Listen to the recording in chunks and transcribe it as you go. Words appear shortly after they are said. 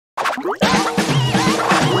A.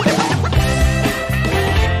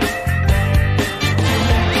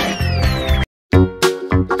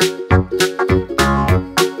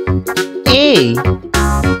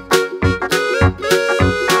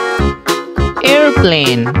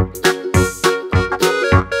 Airplane.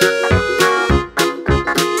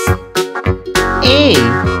 A.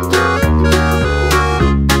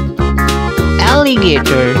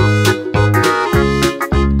 Alligator.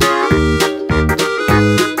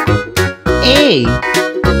 A.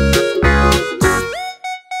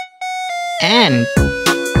 Ant.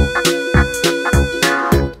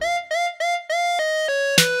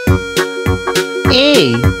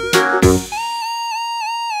 A.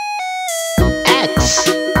 X.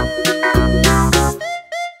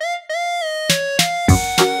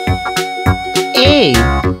 A.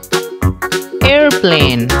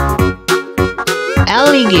 Airplane.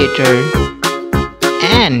 Alligator.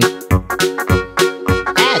 Ant.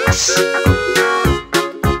 X.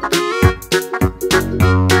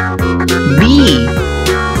 B.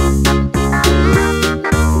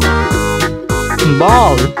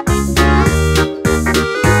 Ball.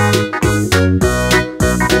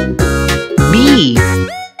 B.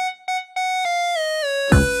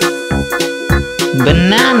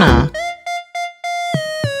 Banana.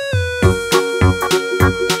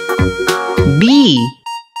 B.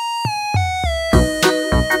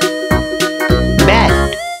 Bat.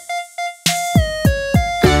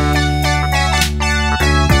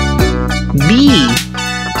 B.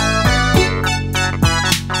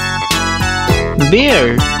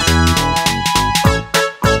 Bear.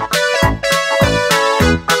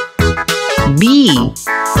 B.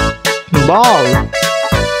 Ball.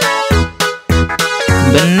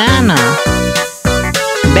 Banana.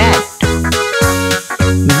 Bat.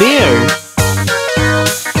 Bear.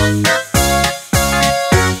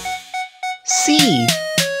 C.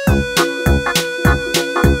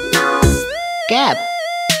 Cap.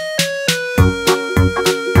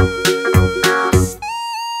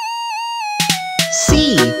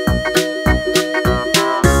 C.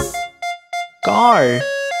 Car.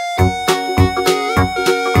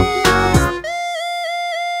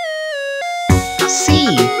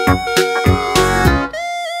 C.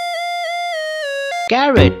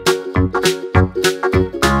 Carrot.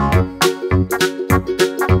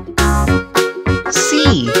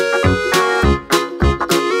 C.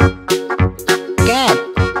 Cat.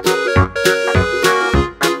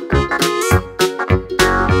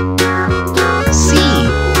 C.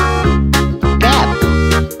 Cap.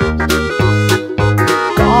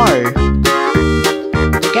 Car.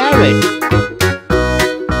 Carrot.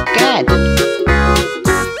 Cat.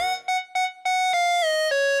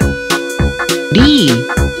 D.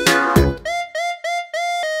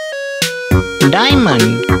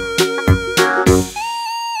 Diamond.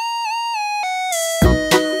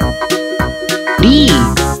 D.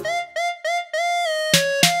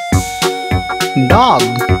 Dog.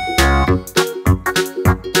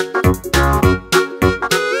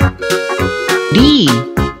 D.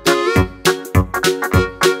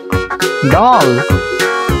 Doll.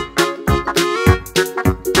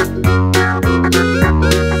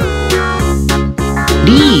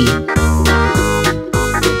 D.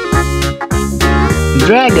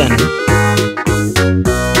 Dragon.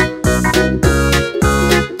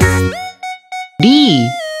 D.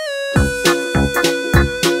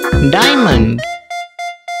 Diamond.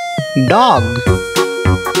 Dog.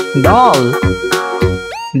 Doll.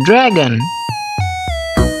 Dragon.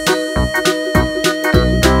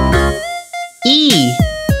 E.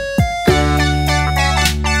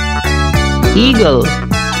 Eagle.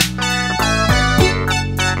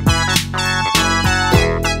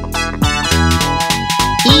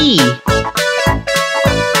 E.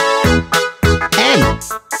 Egg.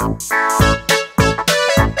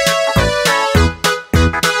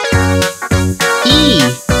 E.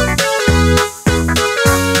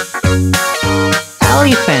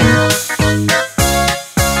 Elephant.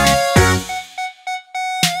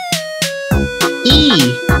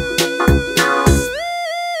 E.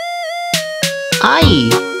 I.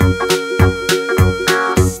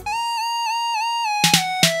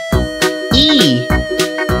 E.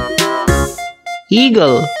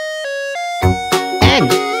 Eagle.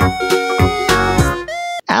 Egg.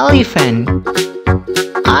 Elephant.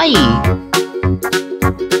 I.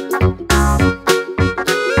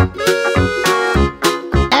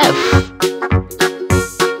 F.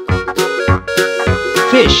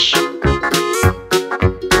 Fish.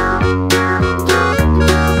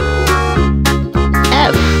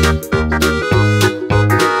 F.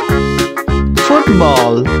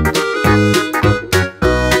 Football.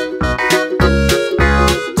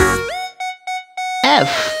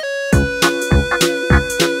 F.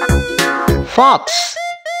 Fox.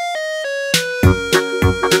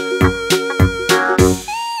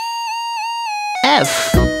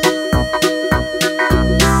 F.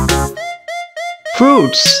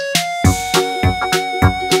 Fruits.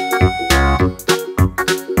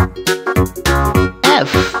 F.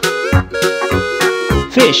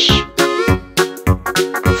 Fish.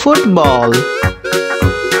 Football.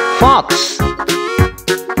 Fox.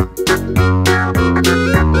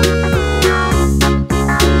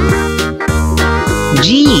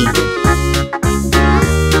 G.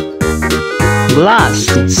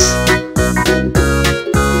 Glasses.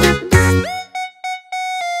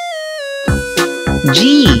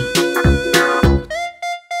 G.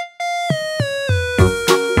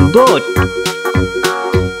 Goat.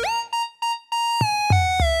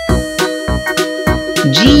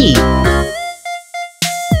 G.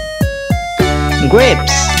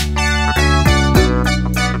 Grapes.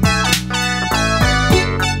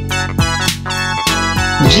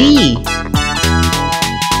 G.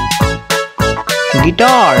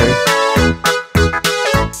 Guitar.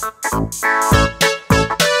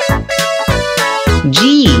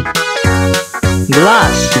 G.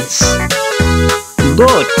 Glasses.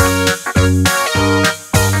 Goat.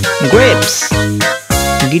 Grapes.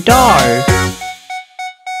 Guitar.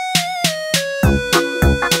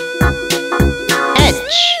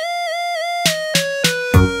 H.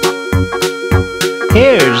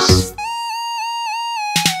 Hairs.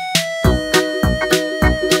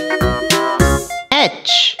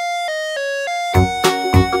 H.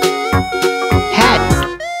 Hat.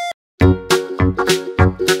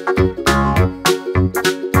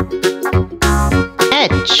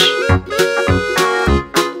 H.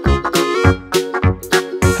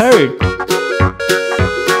 Hurt.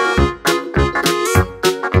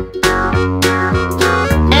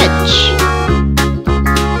 H.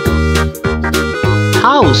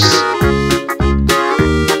 House.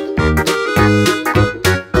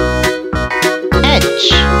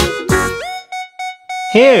 H.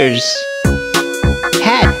 Hairs.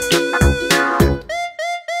 Hat.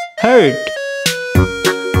 Hurt.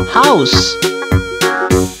 House.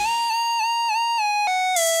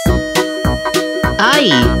 I.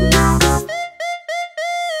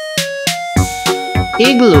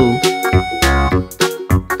 Igloo.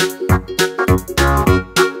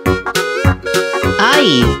 I.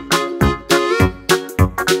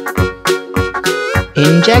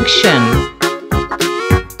 Injection.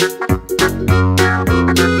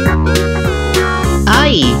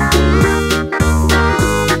 I.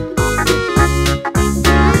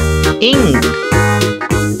 Ink.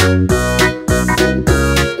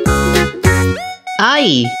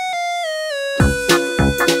 I.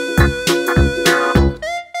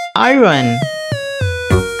 Iron.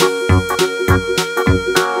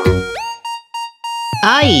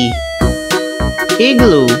 I.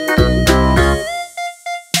 Igloo.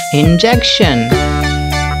 Injection.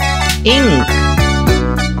 Ink.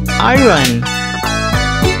 Iron.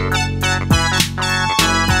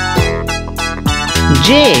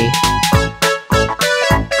 J.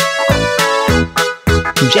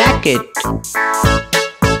 Jacket.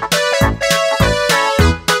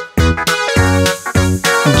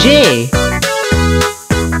 J.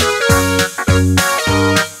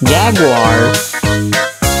 Jaguar.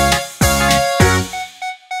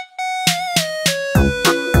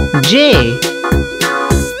 J.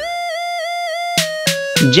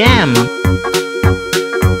 Jam.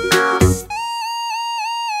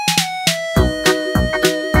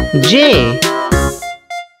 J.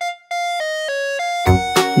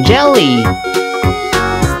 Jelly.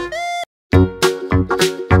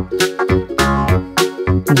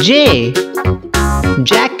 J.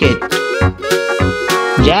 Jacket.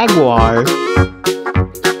 Jaguar.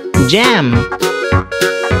 Jam.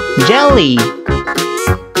 Jelly.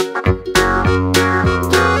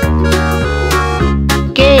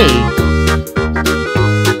 K.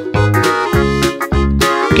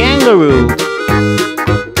 Kangaroo.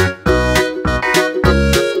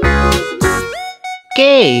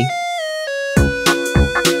 K.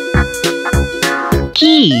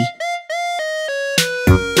 Key.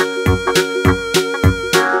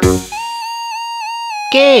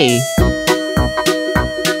 K.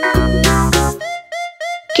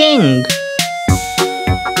 King.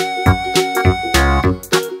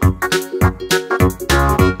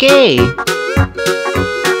 K.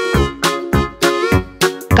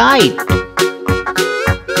 Kite.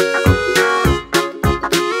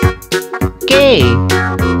 K.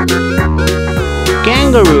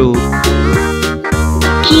 Kangaroo.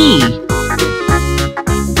 Key.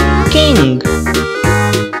 King.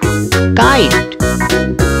 Kite.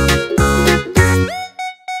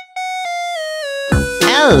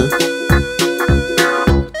 L.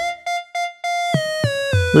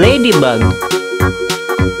 Ladybug.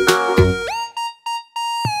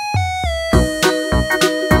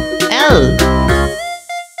 L.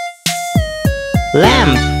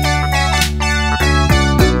 Lamp.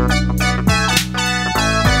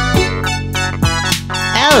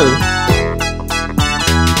 L.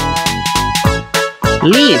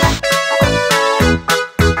 Leaf.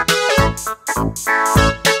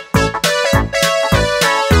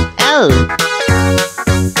 L.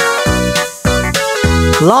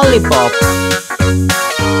 Lollipop.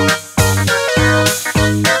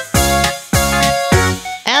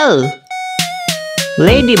 L.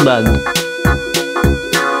 Ladybug.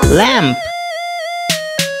 Lamp.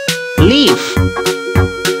 Leaf.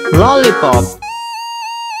 Lollipop.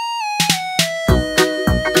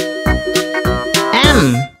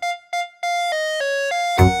 M.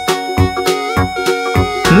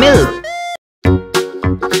 Milk.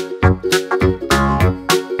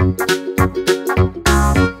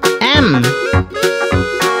 M.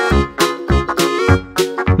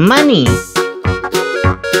 Money.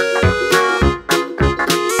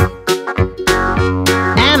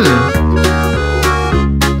 M.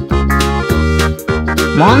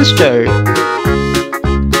 Monster.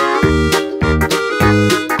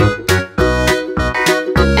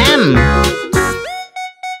 M.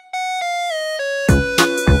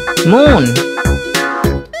 Moon.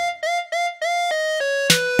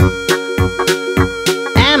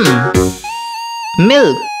 M.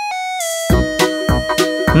 Milk.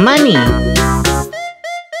 Money.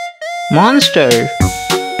 Monster.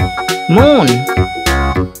 Moon.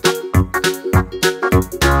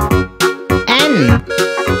 N.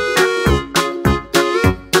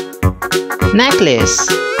 Necklace.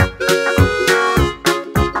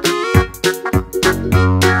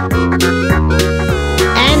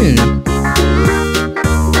 N.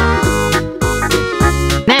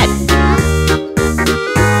 Net.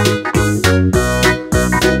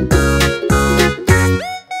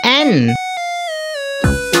 N.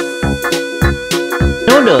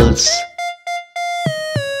 Noodles.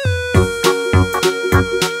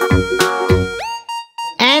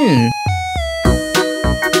 N.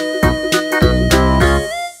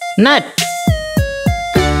 Nut.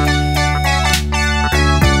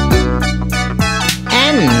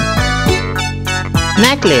 N.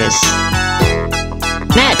 Necklace.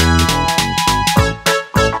 Net.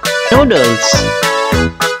 Noodles.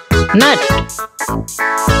 Nut.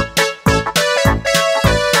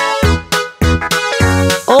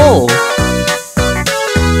 O.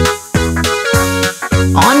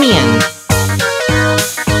 Onion.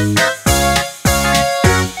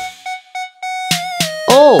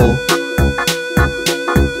 O.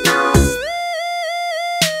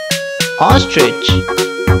 Ostrich.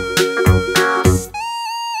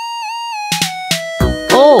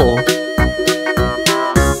 O.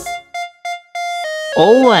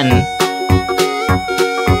 Oven.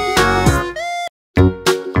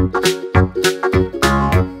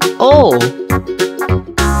 O.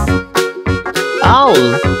 Owl.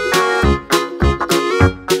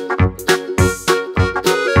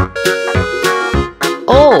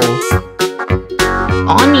 O.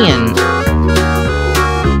 Onion.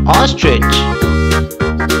 Ostrich.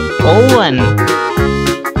 Oven.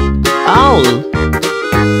 Owl.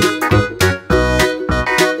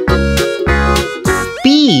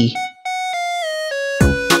 P.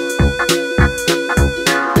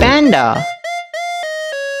 Panda.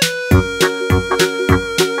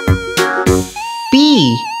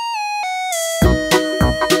 P.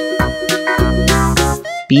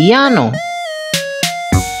 Piano.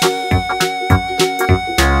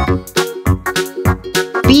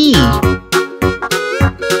 P.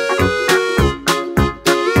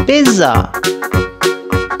 Pizza.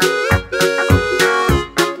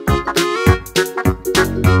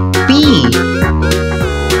 P.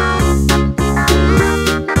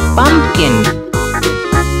 Pumpkin.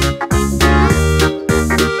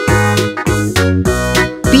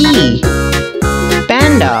 P.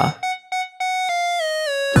 Panda.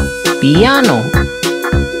 Piano.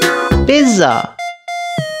 Pizza.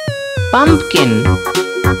 Pumpkin.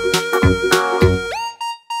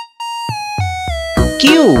 Q.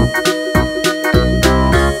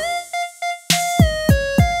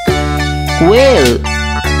 Quail.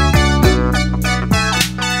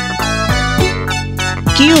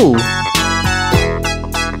 Q.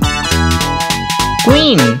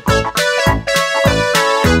 Queen.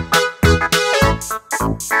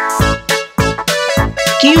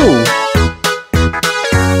 Q.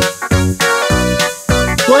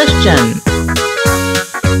 Question.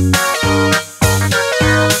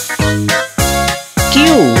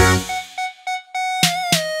 Q.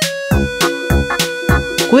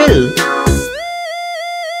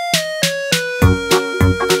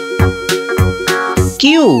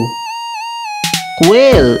 Q.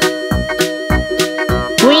 Quail.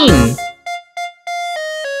 Queen.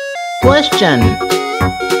 Question.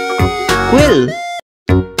 Quill.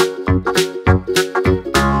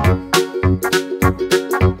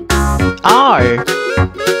 R.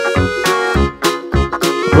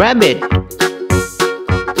 Rabbit.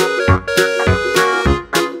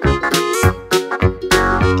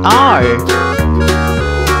 R.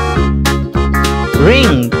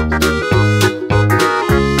 Ring.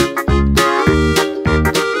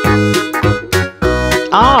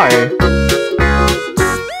 R.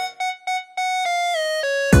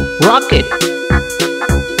 Rocket.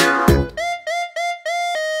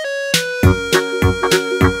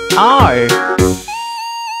 R.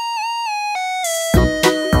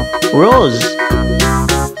 Rose.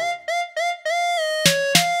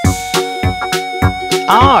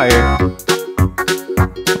 R.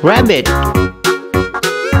 Rabbit.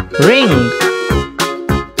 Ring.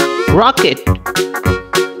 Rocket.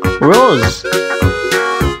 Rose.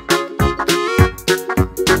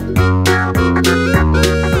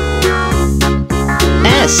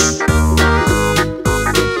 S.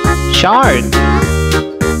 Shark.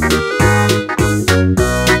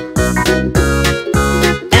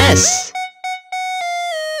 S.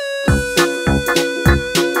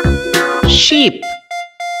 Sheep.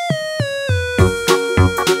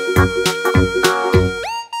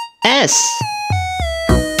 S.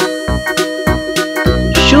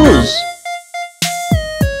 Shoes.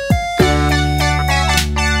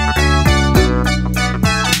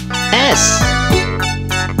 S.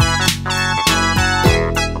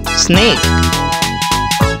 Snake.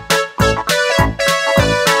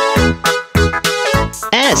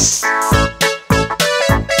 S.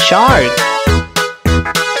 Shark.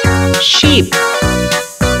 Sheep.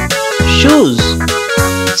 Shoes.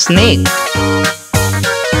 Snake.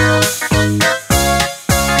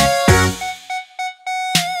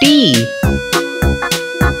 T.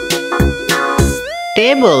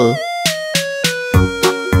 Table.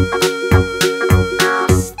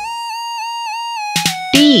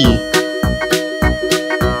 T.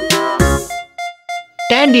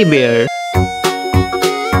 Teddy bear.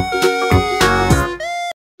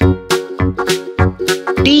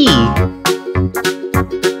 T.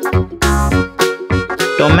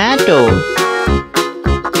 Tomato.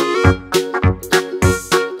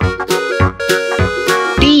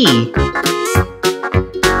 T.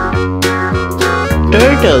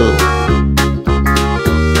 Turtle.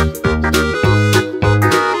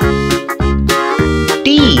 T.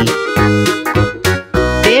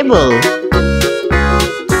 Table.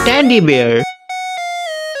 Teddy bear.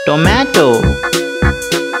 Tomato.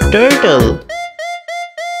 Turtle.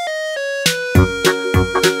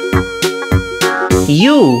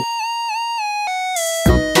 U.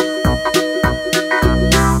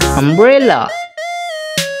 Umbrella.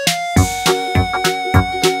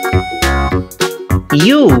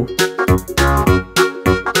 U.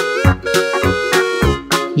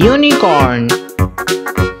 Unicorn.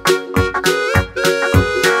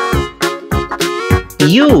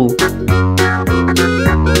 U.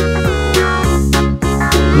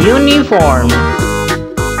 Uniform.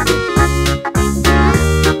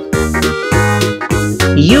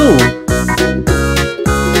 U.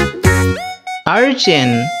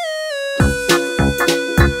 Urchin.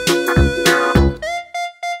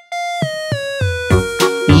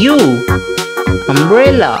 U.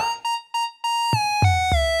 Umbrella.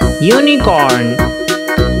 Unicorn.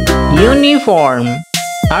 Uniform.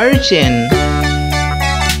 Urchin.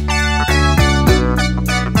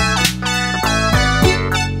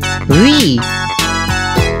 V.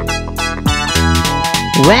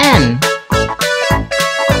 Van.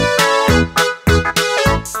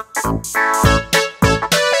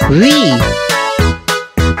 V.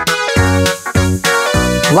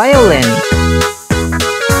 Violin.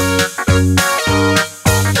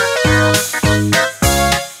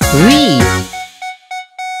 V.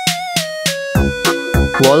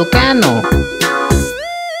 Volcano.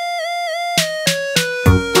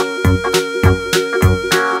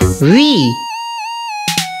 V.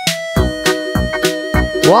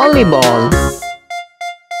 Volleyball.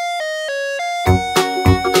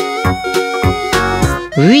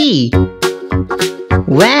 V.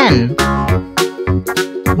 Van.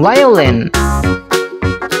 Violin.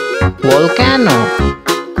 Volcano.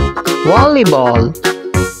 Volleyball.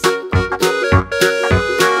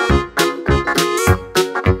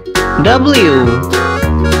 W.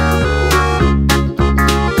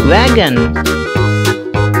 Wagon.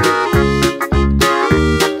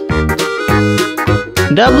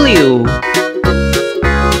 W.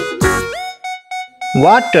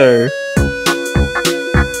 Water.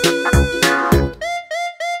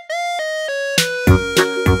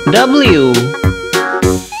 W.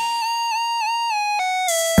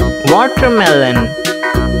 Watermelon.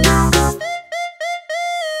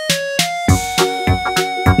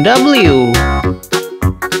 W.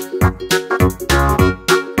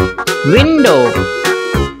 Window.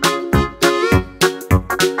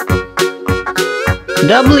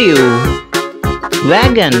 W.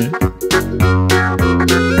 Wagon.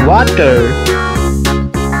 Water.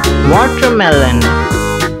 Watermelon.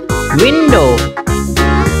 Window.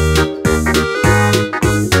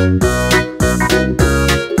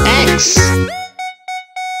 X.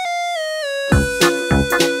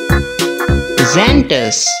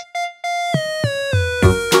 Xanthus.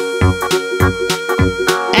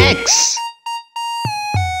 X.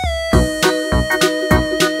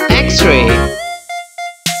 X-ray.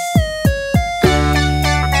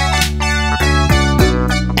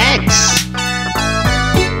 X.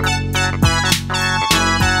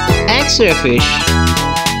 X-ray fish.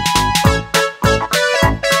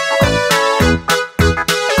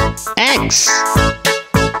 X.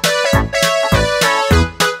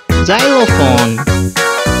 Xylophone.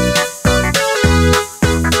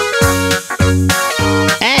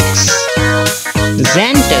 X.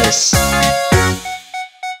 Xanthus.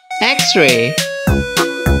 X-ray.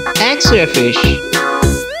 X-ray fish.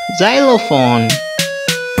 Xylophone.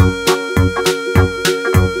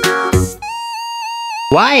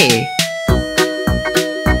 Y.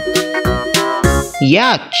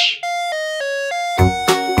 Yacht.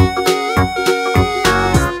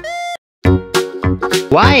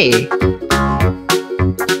 Y.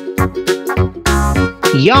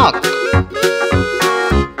 Yak.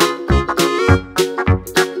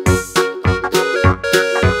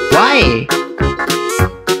 Y.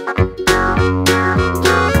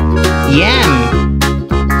 Yam.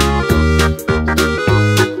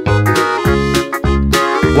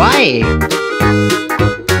 Y.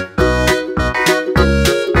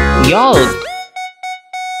 Yolk.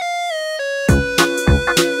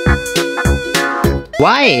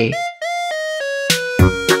 Y.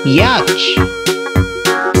 Yacht.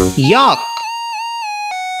 Yak.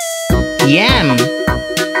 Yam.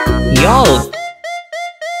 Yolk.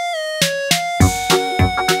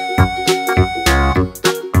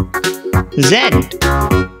 Z.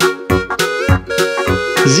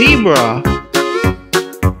 Zebra.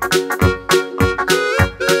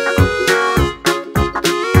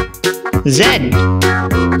 Z.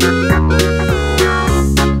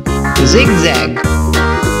 Zigzag.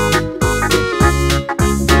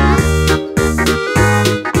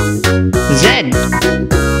 Z.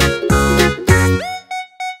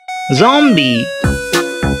 Zombie.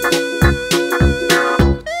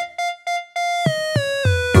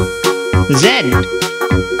 Z.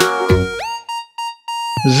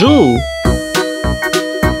 Zoo.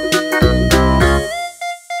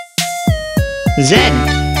 Z.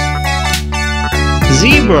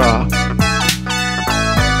 Zebra.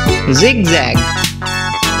 Zigzag.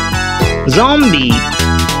 Zombie.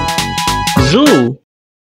 Zoo.